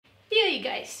Hey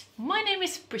guys, my name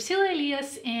is Priscila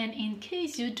Elias, and in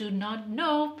case you do not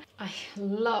know, I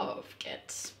love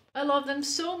cats. I love them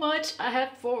so much, I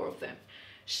have 4 of them.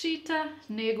 Cheetah,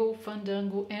 Nego,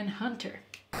 Fandango, and Hunter.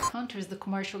 Hunter is the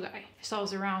commercial guy, he's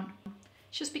always around.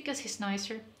 Just because he's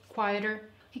nicer, quieter,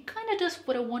 he kinda does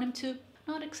what I want him to.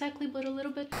 Not exactly, but a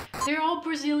little bit. They're all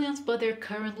Brazilians, but they're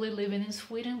currently living in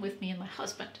Sweden with me and my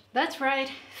husband. That's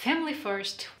right, family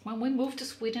first. When we moved to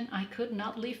Sweden, I could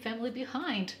not leave family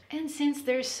behind. And since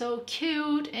they're so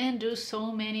cute and do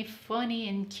so many funny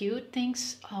and cute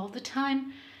things all the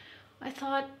time, I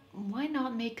thought, why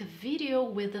not make a video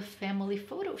with a family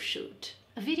photo shoot?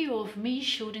 A video of me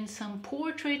shooting some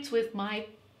portraits with my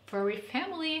furry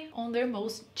family on their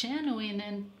most genuine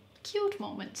and cute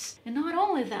moments. And not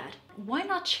only that, why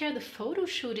not share the photo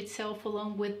shoot itself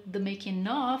along with the making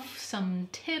of, some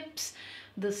tips,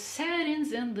 the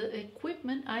settings and the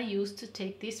equipment I used to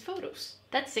take these photos.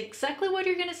 That's exactly what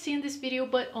you're gonna see in this video,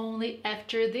 but only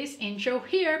after this intro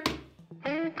here.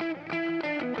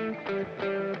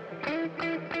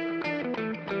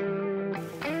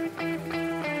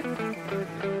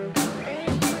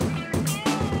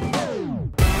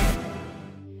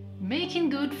 Making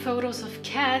good photos of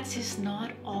cats is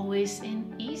not always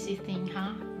an easy thing,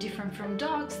 huh? Different from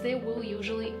dogs, they will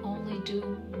usually only do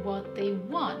what they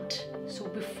want. So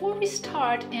before we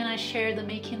start and I share the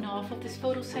making of this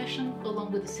photo session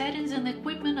along with the settings and the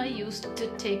equipment I used to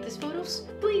take these photos,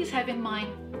 please have in mind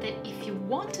that if you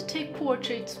want to take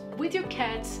portraits with your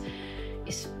cats,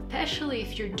 especially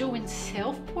if you're doing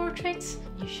self-portraits,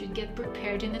 you should get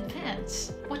prepared in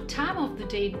advance. What time of the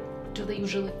day do they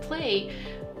usually play?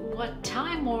 What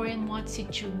time or in what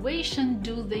situation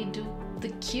do they do the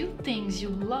cute things you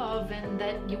love and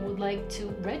that you would like to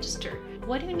register?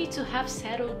 What do you need to have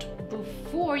settled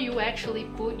before you actually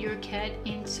put your cat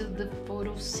into the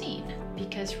photo scene?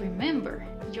 Because remember,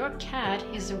 your cat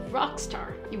is a rock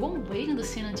star. You won't wait in the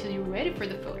scene until you're ready for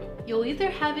the photo. You'll either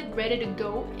have it ready to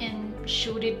go and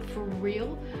shoot it for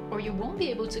real, or you won't be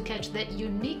able to catch that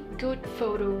unique good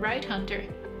photo, right, Hunter?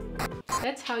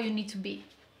 That's how you need to be.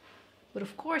 But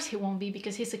of course he won't be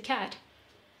because he's a cat.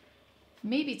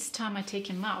 Maybe it's time I take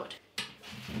him out.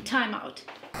 Time out.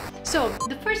 So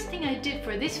the first thing I did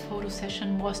for this photo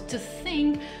session was to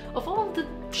think of all of the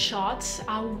shots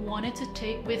I wanted to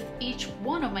take with each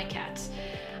one of my cats.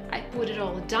 I put it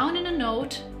all down in a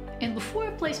note, and before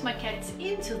I placed my cats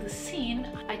into the scene,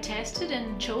 I tested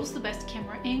and chose the best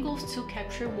camera angles to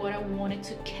capture what I wanted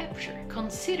to capture,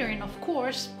 considering, of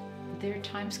course, their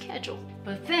time schedule.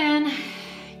 But then,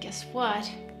 guess what?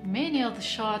 Many of the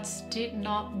shots did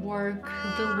not work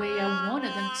the way I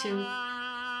wanted them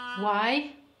to.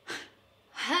 Why?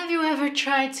 Have you ever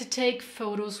tried to take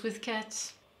photos with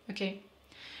cats? Okay.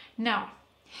 Now,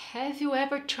 have you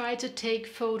ever tried to take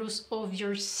photos of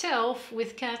yourself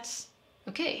with cats?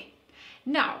 Okay.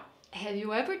 Now, have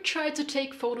you ever tried to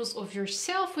take photos of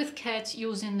yourself with cats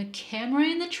using the camera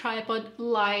and the tripod,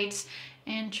 lights,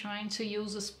 and trying to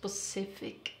use a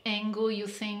specific angle you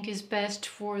think is best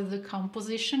for the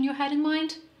composition you had in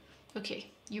mind?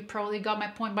 Okay, you probably got my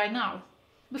point by now.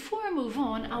 Before I move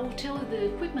on, I will tell you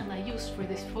the equipment I used for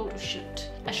this photo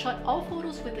shoot. I shot all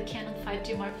photos with the Canon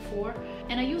 5D Mark IV,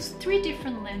 and I used 3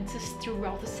 different lenses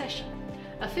throughout the session.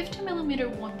 A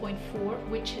 50mm 1.4,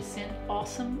 which is an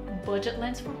awesome budget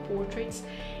lens for portraits,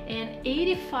 and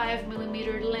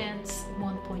 85mm lens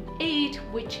 1.8,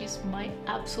 which is my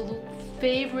absolute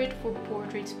favorite for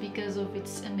portraits because of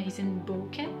its amazing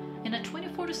bokeh, and a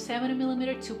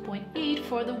 24-70mm 2.8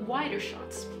 for the wider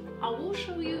shots. I will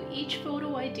show you each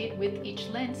photo I did with each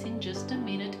lens in just a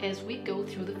minute as we go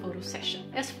through the photo session.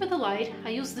 As for the light, I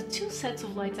use the 2 sets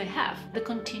of lights I have. The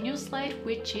continuous light,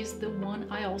 which is the one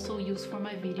I also use for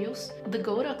my videos, the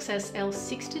Godox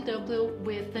SL60W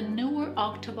with the newer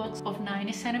octabox of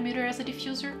 90cm as a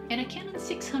diffuser, and a Canon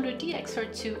 600D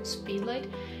XR2 speedlight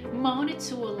mounted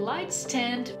to a light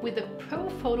stand with a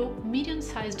ProPhoto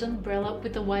medium-sized umbrella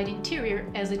with a wide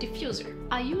interior as a diffuser.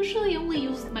 I usually only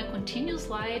use my continuous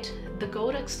light, the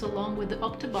Godox along with the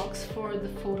octabox for the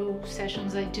photo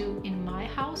sessions I do in my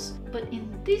house, but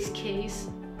in this case,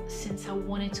 since I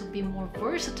wanted to be more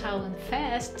versatile and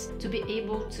fast, to be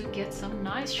able to get some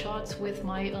nice shots with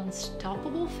my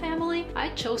unstoppable family, I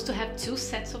chose to have 2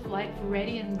 sets of light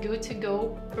ready and good to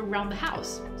go around the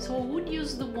house. So I would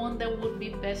use the one that would be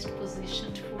best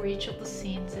positioned for each of the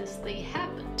scenes as they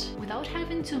happened, without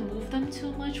having to move them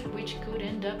too much, which could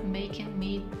end up making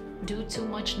me do too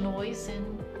much noise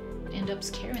and end up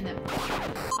scaring them.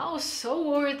 I was so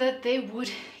worried that they would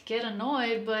get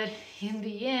annoyed, but in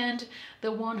the end,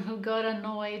 the one who got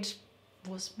annoyed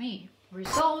was me.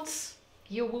 Results,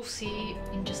 You will see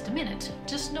in just a minute.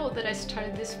 Just know that I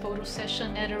started this photo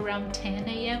session at around 10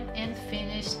 a.m. and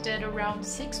finished at around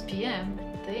 6 p.m.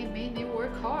 They made me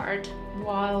work hard,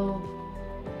 while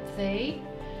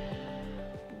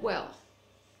well,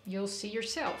 you'll see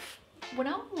yourself. When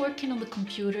I'm working on the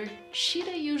computer,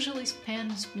 Shida usually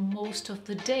spends most of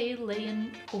the day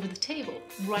laying over the table,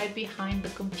 right behind the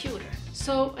computer.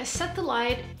 So I set the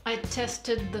light, I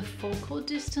tested the focal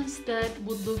distance that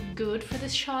would look good for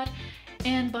this shot,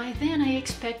 and by then I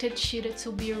expected Shida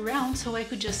to be around so I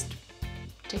could just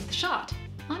take the shot.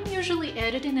 I'm usually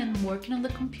editing and working on the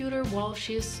computer while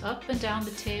she's up and down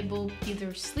the table,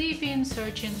 either sleeping,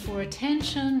 searching for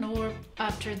attention, or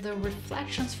after the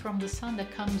reflections from the sun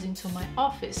that comes into my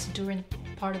office during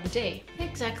part of the day.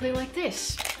 Exactly like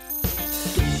this.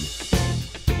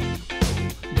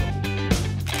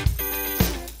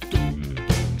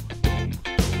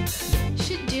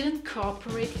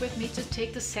 Cooperate with me to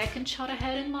take the second shot I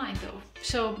had in mind though.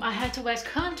 So I had to ask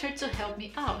Hunter to help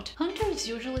me out. Hunter is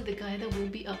usually the guy that will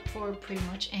be up for pretty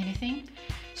much anything.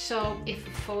 So if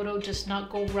a photo does not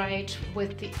go right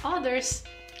with the others,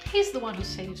 he's the one who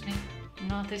saves me.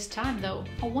 Not this time though.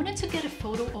 I wanted to get a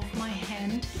photo of my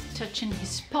hand touching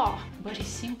his paw, but he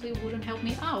simply wouldn't help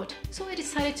me out. So I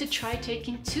decided to try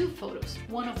taking two photos.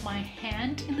 One of my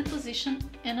hand in the position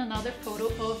and another photo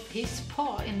of his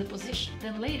paw in the position.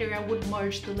 Then later I would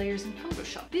merge the layers in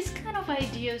Photoshop. These kind of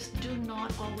ideas do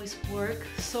not always work,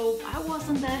 so I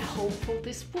wasn't that hopeful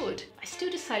this would. I still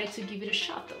decided to give it a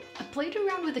shot though. I played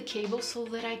around with the cable so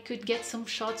that I could get some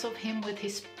shots of him with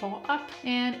his paw up,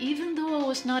 and even though I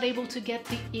was not able to get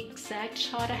the exact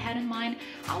shot I had in mind,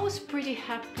 I was pretty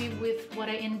happy with what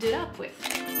I ended up with.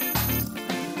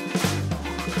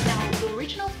 Now, the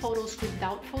original photos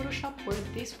without Photoshop were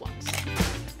these ones.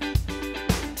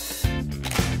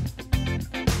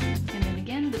 And then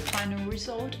again, the final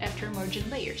result after merging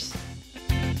layers.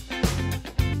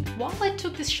 While I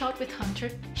took this shot with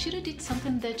Hunter, Shida did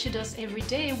something that she does every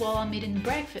day while I'm eating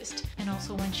breakfast, and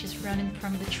also when she's running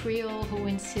from the trio who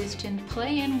insist in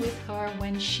playing with her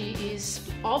when she is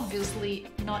obviously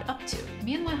not up to.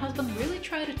 Me and my husband really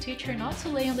try to teach her not to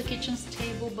lay on the kitchen's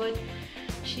table, but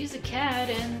she's a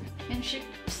cat and she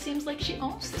seems like she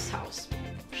owns this house.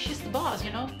 She's the boss,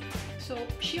 you know? So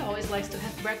she always likes to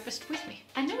have breakfast with me.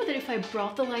 I know that if I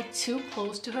brought the light too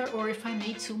close to her or if I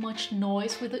made too much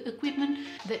noise with the equipment,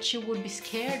 that she would be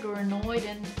scared or annoyed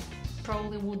and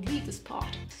probably would leave the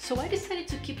spot. So I decided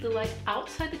to keep the light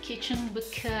outside the kitchen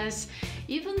because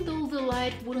even though the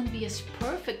light wouldn't be as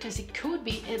perfect as it could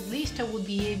be, at least I would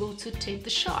be able to take the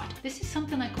shot. This is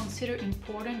something I consider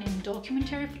important in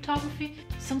documentary photography.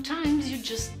 Sometimes you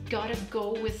just gotta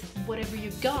go with whatever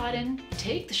you got and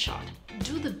take the shot.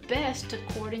 Do the best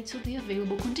according to the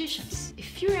available conditions.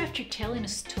 If you're after telling a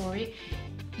story,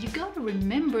 you gotta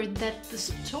remember that the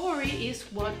story is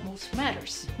what most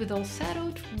matters. With all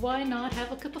settled, why not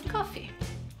have a cup of coffee?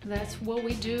 That's what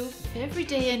we do every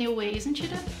day anyway, isn't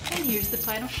it? And here's the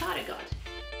final shot I got.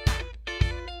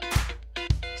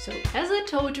 So as I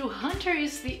told you, Hunter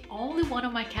is the only one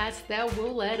of my cats that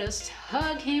will let us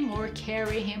hug him or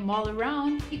carry him all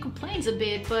around. He complains a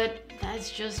bit, but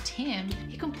that's just him.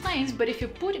 He complains, but if you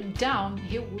put him down,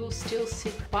 he will still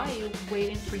sit by you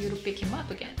waiting for you to pick him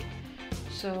up again.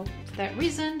 So for that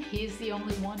reason, he's the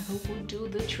only one who would do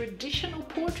the traditional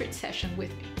portrait session with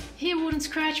me. He wouldn't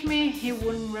scratch me, he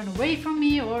wouldn't run away from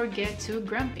me or get too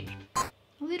grumpy. A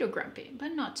little grumpy, but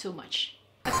not too much.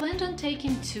 I planned on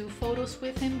taking 2 photos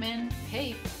with him and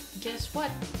hey, guess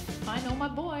what? I know my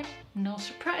boy. No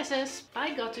surprises,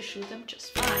 I got to shoot them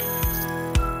just fine.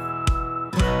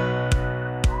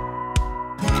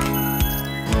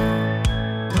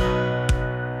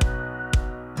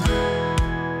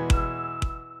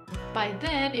 By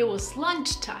then, it was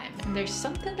lunchtime, and there's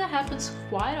something that happens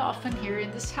quite often here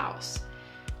in this house.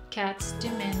 Cats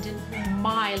demanding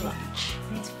my lunch.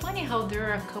 And it's funny how there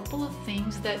are a couple of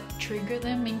things that trigger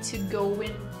them into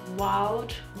going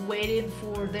wild, waiting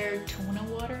for their tuna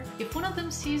water. If one of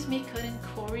them sees me cutting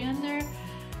coriander,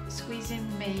 squeezing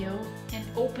mayo, and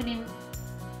opening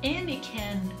any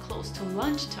can close to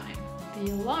lunchtime,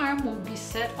 the alarm will be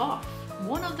set off.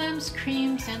 One of them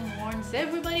screams and warns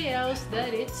everybody else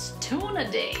that it's tuna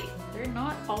day. They're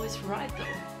not always right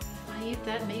though. I eat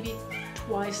that maybe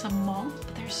twice a month,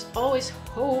 but there's always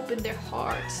hope in their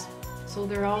hearts. So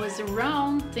they're always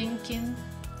around thinking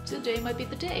today might be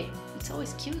the day. It's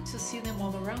always cute to see them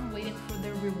all around waiting for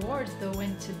their rewards though,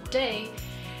 and today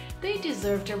they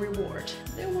deserved a reward.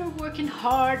 They were working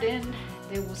hard and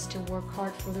they will still work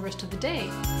hard for the rest of the day.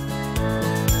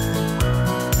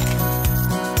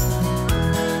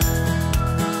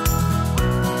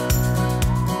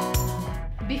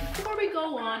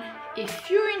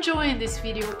 enjoying this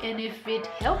video and if it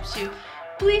helps you,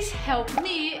 please help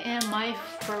me and my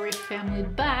furry family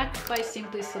back by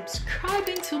simply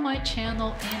subscribing to my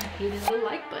channel and hitting the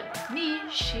like button. Me,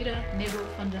 Shira, Nebo,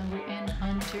 Fandango, and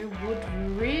Hunter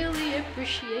would really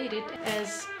appreciate it,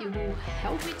 as it will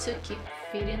help me to keep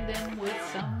feeding them with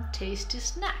some tasty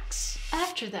snacks.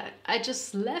 After that, I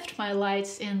just left my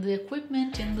lights and the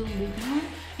equipment in the living room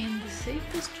in the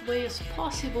safest way as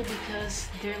possible, because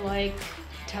they're like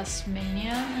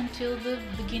Tasmania until the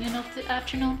beginning of the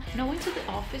afternoon. And I went to the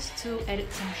office to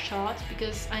edit some shots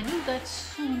because I knew that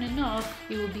soon enough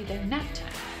it would be their nap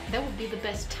time. That would be the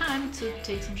best time to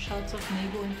take some shots of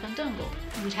Mabel and Fandango.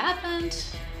 It happened,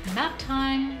 nap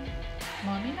time,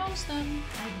 mommy knows them.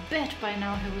 I bet by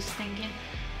now he was thinking,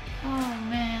 oh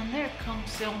man, there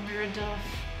comes Elmira Duff.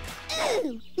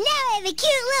 Ooh, now I have a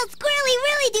cute little squirrely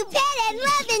really do pet and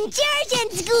love and cherish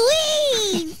and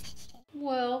squeeze!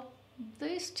 Well,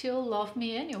 they still love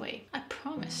me anyway, I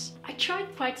promise. I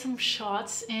tried quite some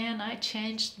shots and I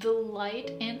changed the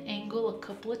light and angle a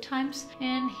couple of times,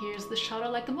 and here's the shot I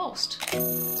like the most.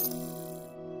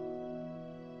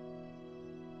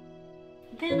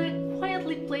 Then I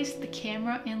quietly placed the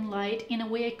camera and light in a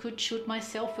way I could shoot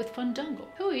myself with Fandango,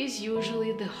 who is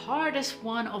usually the hardest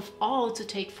one of all to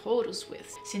take photos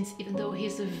with, since even though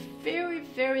he's a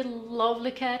very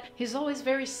lovely cat, he's always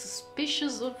very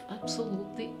suspicious of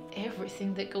absolutely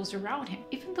everything that goes around him.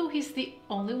 Even though he's the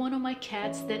only one of my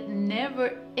cats that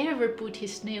never ever put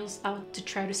his nails out to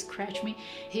try to scratch me,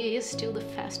 he is still the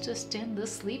fastest and the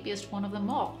sleepiest one of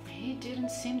them all. He didn't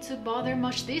seem to bother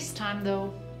much this time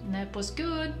though. Nap was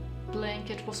good,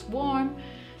 blanket was warm,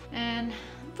 and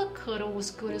the cuddle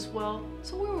was good as well.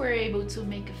 So we were able to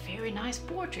make a very nice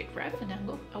portrait, right,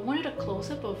 Fandango? I wanted a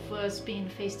close-up of us being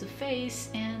face to face,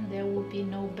 and there would be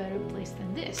no better place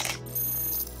than this.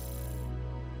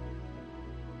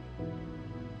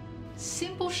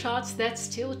 Simple shots that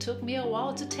still took me a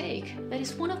while to take. That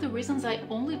is one of the reasons I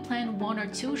only plan 1 or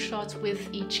 2 shots with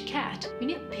each cat. You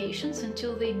need patience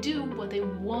until they do what they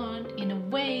want in a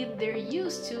way they're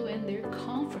used to and they're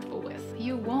comfortable with.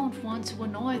 You won't want to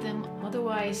annoy them,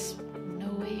 otherwise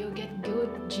no way you'll get good,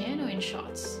 genuine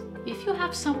shots. If you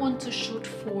have someone to shoot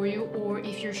for you, or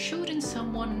if you're shooting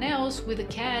someone else with a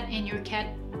cat and your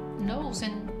cat knows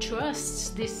and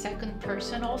trusts this second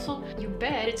person also, you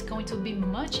bet it's going to be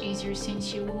much easier,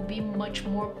 since you will be much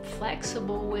more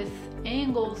flexible with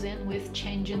angles and with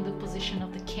changing the position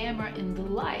of the camera and the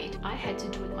light. I had to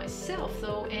do it myself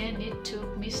though, and it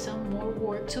took me some more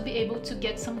work to be able to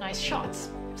get some nice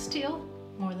shots. Still,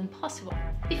 more than possible.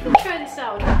 If you try this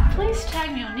out, please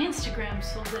tag me on Instagram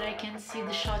so that I can see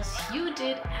the shots you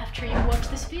did after you watch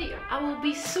this video. I will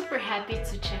be super happy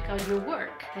to check out your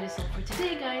work. That is all for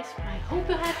today, guys. I hope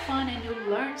you had fun and you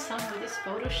learned some with this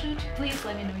photo shoot. Please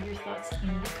let me know your thoughts in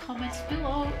the comments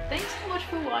below. Thanks so much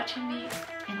for watching me,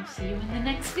 and I'll see you in the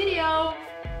next video.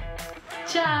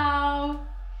 Ciao!